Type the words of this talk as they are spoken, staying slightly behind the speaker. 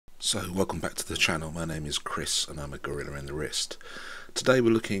So welcome back to the channel. My name is Chris and I'm a gorilla in the wrist. Today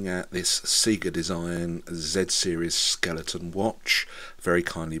we're looking at this Ciga Design Z Series skeleton watch, very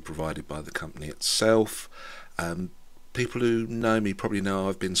kindly provided by the company itself. People who know me probably know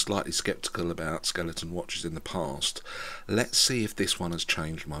I've been slightly skeptical about skeleton watches in the past. Let's see if this one has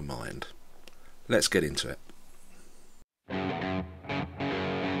changed my mind. Let's get into it.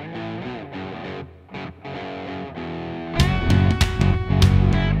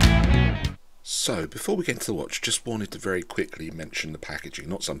 So, before we get into the watch, just wanted to very quickly mention the packaging,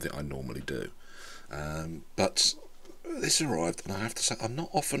 not something I normally do. But this arrived, and I have to say, I'm not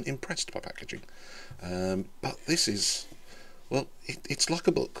often impressed by packaging. But this is, well, it's like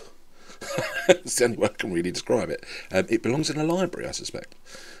a book. It's the only way I can really describe it. It belongs in a library, I suspect.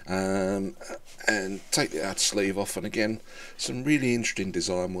 And take the outer sleeve off, and again, some really interesting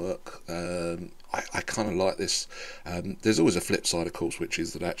design work. I kind of like this. There's always a flip side, of course, which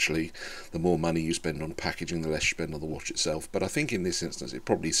is that actually the more money you spend on packaging, the less you spend on the watch itself. But I think in this instance it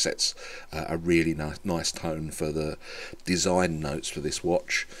probably sets a really nice tone for the design notes for this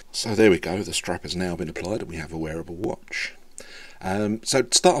watch. So there we go, the strap has now been applied and we have a wearable watch. So to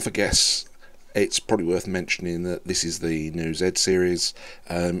start off, I guess it's probably worth mentioning that this is the new Z Series.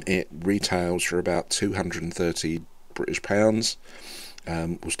 It retails for about £230 British.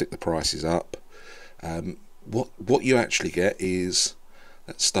 We'll stick the prices up. What you actually get is,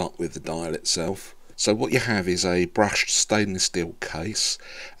 let's start with the dial itself. So what you have is a brushed stainless steel case.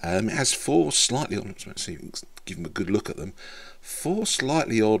 It has four slightly odd, let's see if you can give them a good look at them, four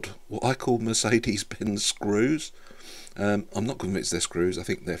slightly odd, what I call Mercedes-Benz screws. I'm not convinced they're screws, I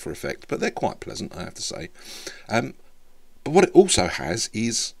think they're for effect, but they're quite pleasant, I have to say. But what it also has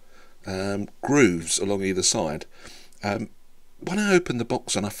is grooves along either side. When I opened the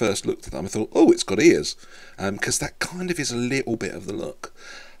box and I first looked at them, I thought, oh, it's got ears, because that kind of is a little bit of the look.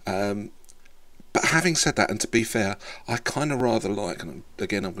 But having said that, and to be fair, I kind of rather like, and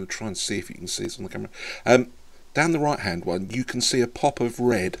again, I'm going to try and see if you can see this on the camera, down the right-hand one, you can see a pop of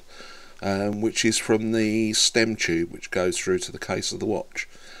red, which is from the stem tube, which goes through to the case of the watch.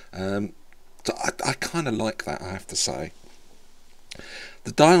 So I kind of like that, I have to say.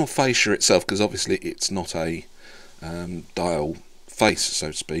 The dial fascia itself, because obviously it's not a dial face,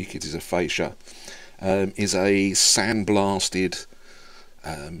 so to speak, it is a fascia, is a sandblasted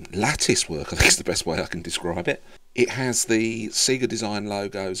lattice work, I think is the best way I can describe it. It has the CIGA Design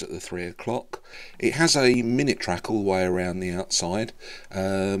logos at the 3 o'clock. It has a minute track all the way around the outside,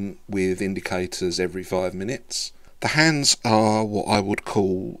 with indicators every 5 minutes. The hands are what I would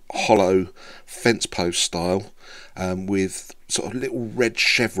call hollow fence post style, with sort of little red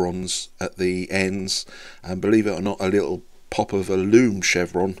chevrons at the ends, and believe it or not, a little pop of a loom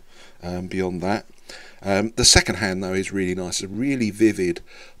chevron beyond that. The second hand, though, is really nice, a really vivid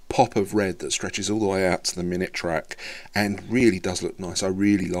pop of red that stretches all the way out to the minute track and really does look nice. I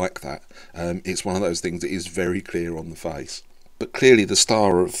really like that. It's one of those things that is very clear on the face. But clearly the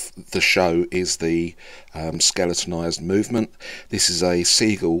star of the show is the skeletonized movement. This is a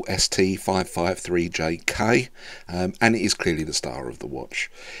Seagull ST553JK, and it is clearly the star of the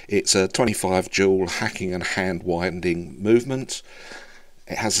watch. It's a 25 joule hacking and hand winding movement.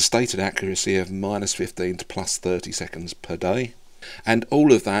 It has a stated accuracy of -15 to +30 seconds per day. And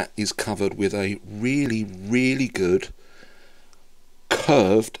all of that is covered with a really good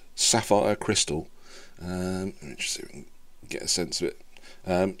curved sapphire crystal. Let me just see if we can get a sense of it.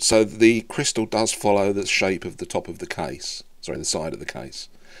 So the crystal does follow the shape of the top of the case, sorry, the side of the case.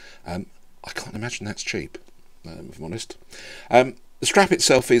 I can't imagine that's cheap, if I'm honest. The strap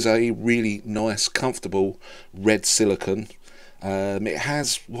itself is a really nice, comfortable red silicone. It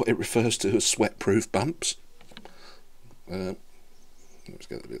has what it refers to as sweat-proof bumps. Let's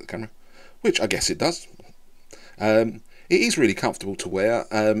get a bit of the camera, which I guess it does. It is really comfortable to wear.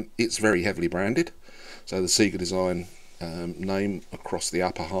 It's very heavily branded, so the Ciga Design name across the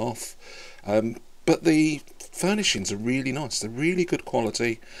upper half. But the furnishings are really nice. They're really good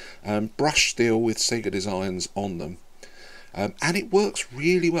quality, brushed steel with Ciga Designs on them. And it works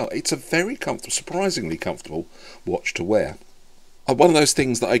really well. It's a very comfortable, surprisingly comfortable watch to wear. One of those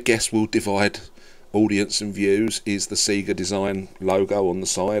things that I guess will divide audience and views is the Ciga Design logo on the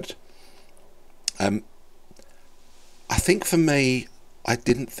side. I think for me, I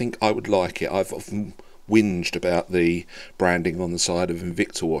didn't think I would like it. I've often whinged about the branding on the side of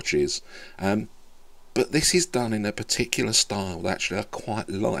Invicta watches, but this is done in a particular style that actually I quite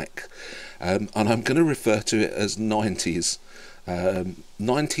like, and I'm going to refer to it as 90s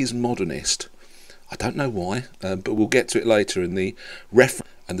modernist. I don't know why, but we'll get to it later. In the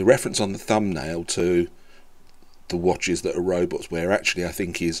reference on the thumbnail to the watches that are robots wear actually I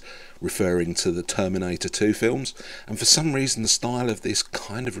think is referring to the Terminator 2 films, and for some reason the style of this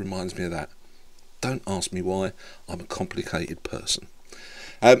kind of reminds me of that. Don't ask me why, I'm a complicated person.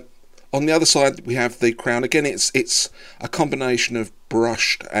 On the other side we have the crown. Again, it's a combination of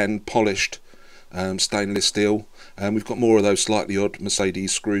brushed and polished stainless steel. We've got more of those slightly odd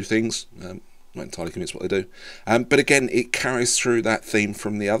Mercedes screw things. Not entirely convinced what they do, but again it carries through that theme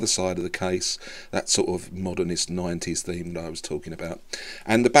from the other side of the case, that sort of modernist 90s theme that I was talking about.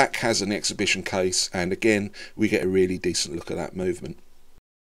 And the back has an exhibition case, and again we get a really decent look at that movement.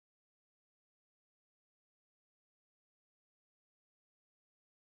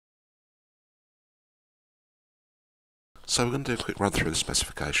 So we're going to do a quick run through the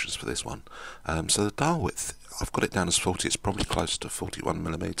specifications for this one. So the dial width, I've got it down as 40, it's probably close to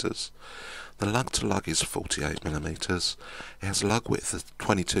 41mm. The lug to lug is 48mm. It has a lug width of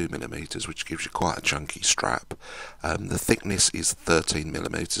 22mm, which gives you quite a chunky strap. The thickness is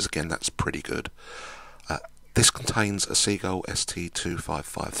 13mm, again that's pretty good. This contains a Ciga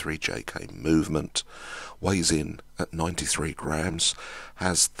ST2553JK movement, weighs in at 93 grams,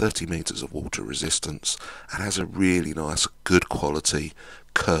 has 30 metres of water resistance, and has a really nice, good quality,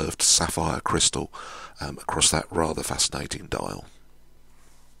 curved sapphire crystal across that rather fascinating dial.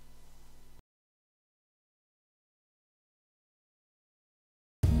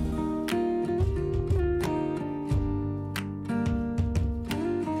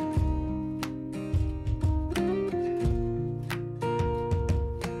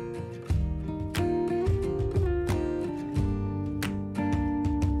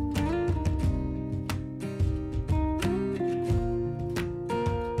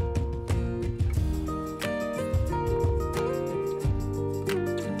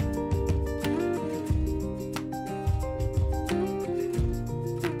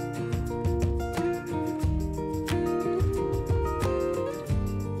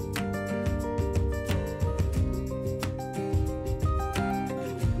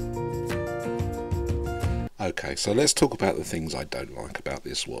 Okay, so let's talk about the things I don't like about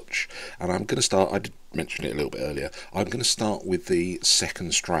this watch. And I'm going to start, I did mention it a little bit earlier, I'm going to start with the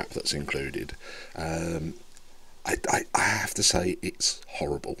second strap that's included. I have to say it's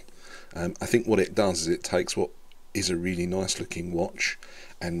horrible. I think what it does is it takes what is a really nice looking watch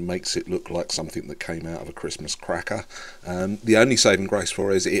and makes it look like something that came out of a Christmas cracker. The only saving grace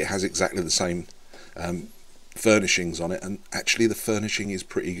for it is it has exactly the same furnishings on it, and actually the furnishing is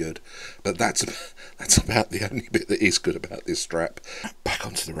pretty good, but that's about the only bit that is good about this strap. Back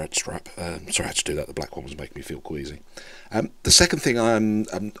onto the red strap. Sorry, I had to do that, the black one was making me feel queasy. The second thing I'm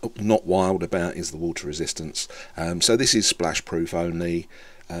not wild about is the water resistance. So this is splash proof only,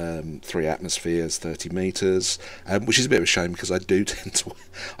 3 atmospheres, 30 meters, which is a bit of a shame because I do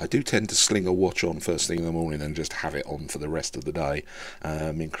tend to sling a watch on first thing in the morning and just have it on for the rest of the day,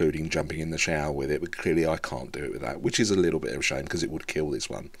 including jumping in the shower with it. But clearly I can't do it with that, which is a little bit of a shame because it would kill this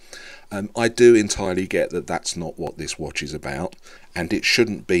one. I do entirely get that that's not what this watch is about, and it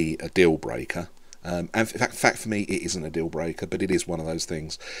shouldn't be a deal breaker. And in fact, for me, it isn't a deal breaker, but it is one of those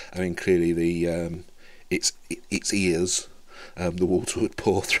things. I mean, clearly the its ears. The water would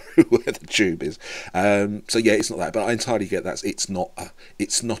pour through where the tube is. So yeah, it's not that, but I entirely get that. It's not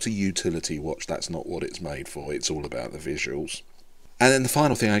a utility watch. That's not what it's made for. It's all about the visuals. And then the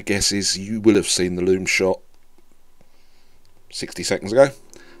final thing, I guess, is you will have seen the loom shot 60 seconds ago.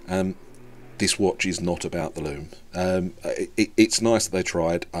 This watch is not about the loom. It's nice that they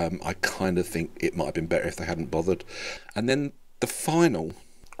tried. I kind of think it might have been better if they hadn't bothered. And then the final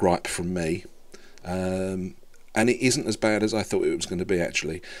gripe from me, and it isn't as bad as I thought it was going to be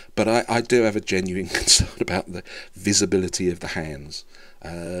actually, but I do have a genuine concern about the visibility of the hands.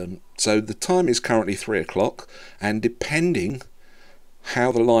 So the time is currently 3 o'clock, and depending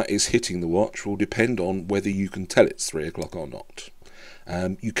how the light is hitting the watch will depend on whether you can tell it's 3 o'clock or not.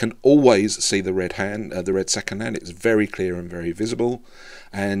 You can always see the red hand, the red second hand. It's very clear and very visible,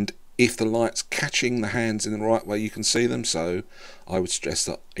 and if the light's catching the hands in the right way, you can see them. So I would suggest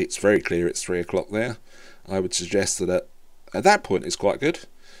that it's very clear it's 3 o'clock there. I would suggest that at that point it's quite good,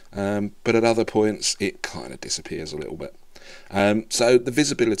 but at other points it kind of disappears a little bit. So the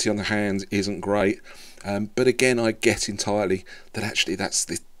visibility on the hands isn't great, but again I get entirely that actually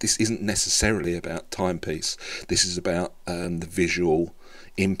this isn't necessarily about timepiece. This is about the visual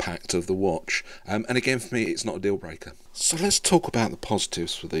impact of the watch, and again for me it's not a deal breaker. So let's talk about the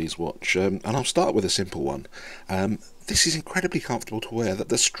positives for these watch, and I'll start with a simple one. This is incredibly comfortable to wear. That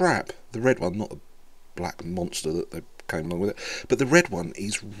the strap, the red one, not the black monster that they came along with it, but the red one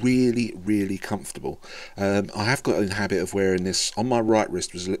is really comfortable. I have got in the habit of wearing this on my right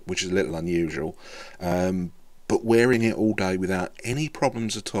wrist, which is a little unusual, but but wearing it all day without any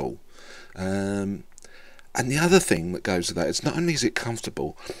problems at all. And the other thing that goes with that is not only is it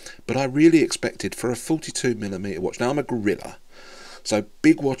comfortable, but I really expected for a 42mm watch. Now I'm a gorilla, so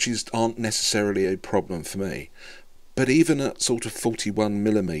big watches aren't necessarily a problem for me. But even at sort of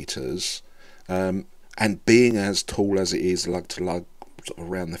 41mm, and being as tall as it is, lug to lug, sort of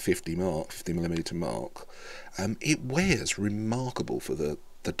around the 50mm mark, it wears remarkable for the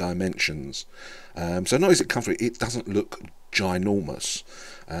dimensions. So not is it comfortable, it doesn't look ginormous.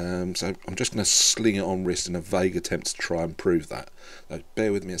 So I'm just going to sling it on wrist in a vague attempt to try and prove that. So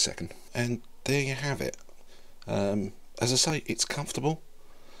bear with me a second. And there you have it. As I say, it's comfortable.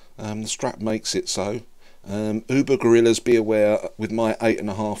 The strap makes it so. Uber gorillas, be aware, with my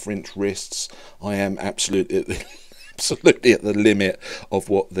 8.5" wrists, I am absolutely at the limit of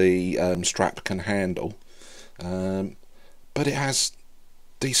what the strap can handle. But it has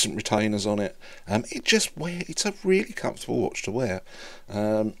decent retainers on it. It's a really comfortable watch to wear.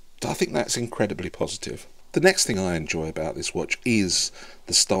 I think that's incredibly positive. The next thing I enjoy about this watch is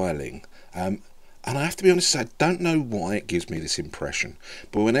the styling. And I have to be honest, I don't know why it gives me this impression,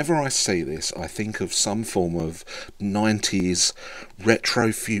 but whenever I see this, I think of some form of 90s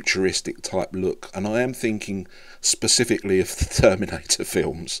retro-futuristic type look, and I am thinking specifically of the Terminator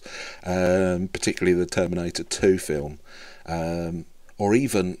films, particularly the Terminator 2 film, or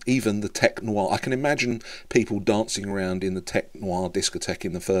even the tech noir. I can imagine people dancing around in the tech noir discotheque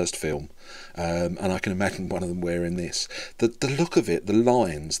in the first film, and I can imagine one of them wearing this. The look of it, the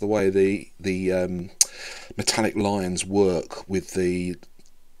lines, the way the metallic lines work with the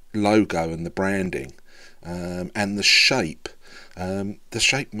logo and the branding, and the shape. The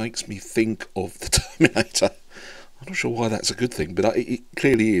shape makes me think of the Terminator. I'm not sure why that's a good thing, but it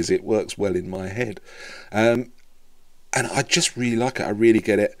clearly is. It works well in my head. And I just really like it. I really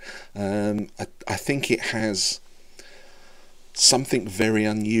get it. I think it has something very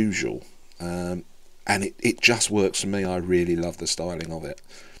unusual, and it just works for me. I really love the styling of it.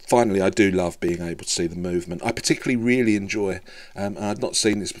 Finally, I do love being able to see the movement. I particularly really enjoy, and I'd not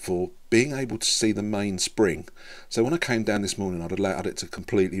seen this before, being able to see the mainspring. So when I came down this morning, I'd allowed it to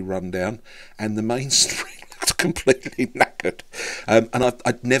completely run down, and the mainspring looked completely knackered. And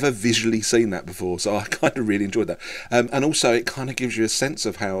I'd never visually seen that before, so I kind of really enjoyed that. And also, it kind of gives you a sense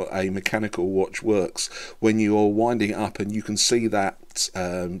of how a mechanical watch works when you're winding it up and you can see that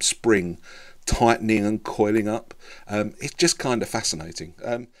spring tightening and coiling up. It's just kind of fascinating.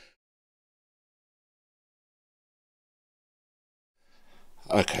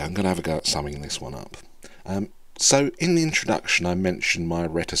 Okay, I'm going to have a go at summing this one up. So in the introduction I mentioned my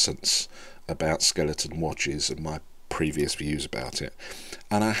reticence about skeleton watches and my previous views about it,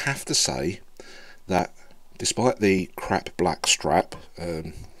 and I have to say that despite the crap black strap,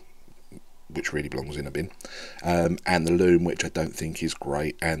 which really belongs in a bin, and the loom, which I don't think is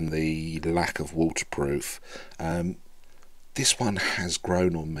great, and the lack of waterproof, this one has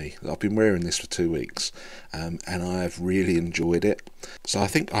grown on me. I've been wearing this for 2 weeks, and I've really enjoyed it. So I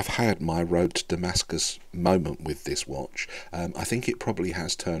think I've had my road to Damascus moment with this watch. I think it probably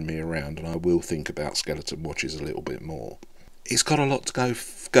has turned me around, and I will think about skeleton watches a little bit more. It's got a lot to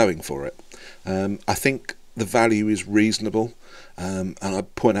going for it. I think the value is reasonable, and I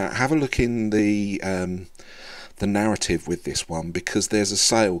point out, have a look in the narrative with this one, because there's a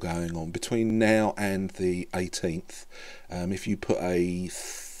sale going on between now and the 18th. If you put a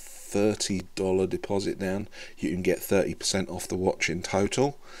 $30 deposit down, you can get 30% off the watch in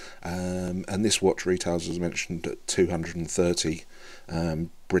total, and this watch retails, as mentioned, at 230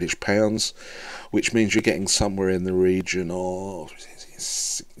 British pounds, which means you're getting somewhere in the region of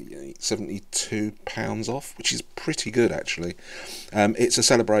 £72 off, which is pretty good actually. It's a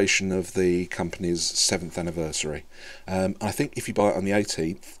celebration of the company's 7th anniversary. I think if you buy it on the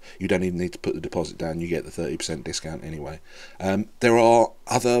 18th, you don't even need to put the deposit down, you get the 30% discount anyway. There are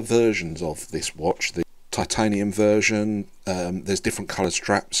other versions of this watch. The titanium version, there's different coloured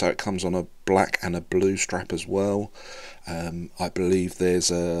straps, so it comes on a black and a blue strap as well. I believe there's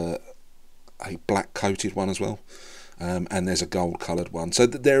a black coated one as well. And there's a gold coloured one, so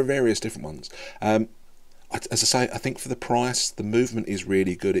there are various different ones. As I say, I think for the price, the movement is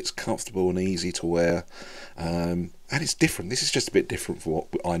really good. It's comfortable and easy to wear, and it's different. This is just a bit different for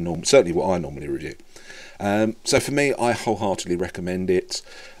what I certainly what I normally review. So for me, I wholeheartedly recommend it,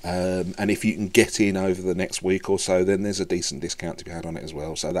 and if you can get in over the next week or so, then there's a decent discount to be had on it as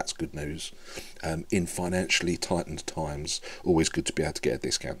well, so that's good news. In financially tightened times, always good to be able to get a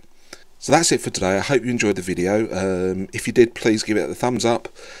discount. So that's it for today. I hope you enjoyed the video. If you did, please give it a thumbs up,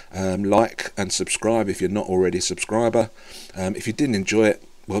 like and subscribe if you're not already a subscriber. If you didn't enjoy it,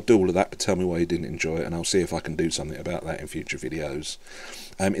 well, do all of that, but tell me why you didn't enjoy it, and I'll see if I can do something about that in future videos.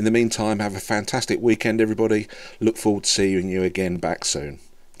 In the meantime, have a fantastic weekend, everybody. Look forward to seeing you again back soon.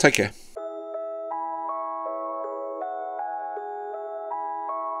 Take care.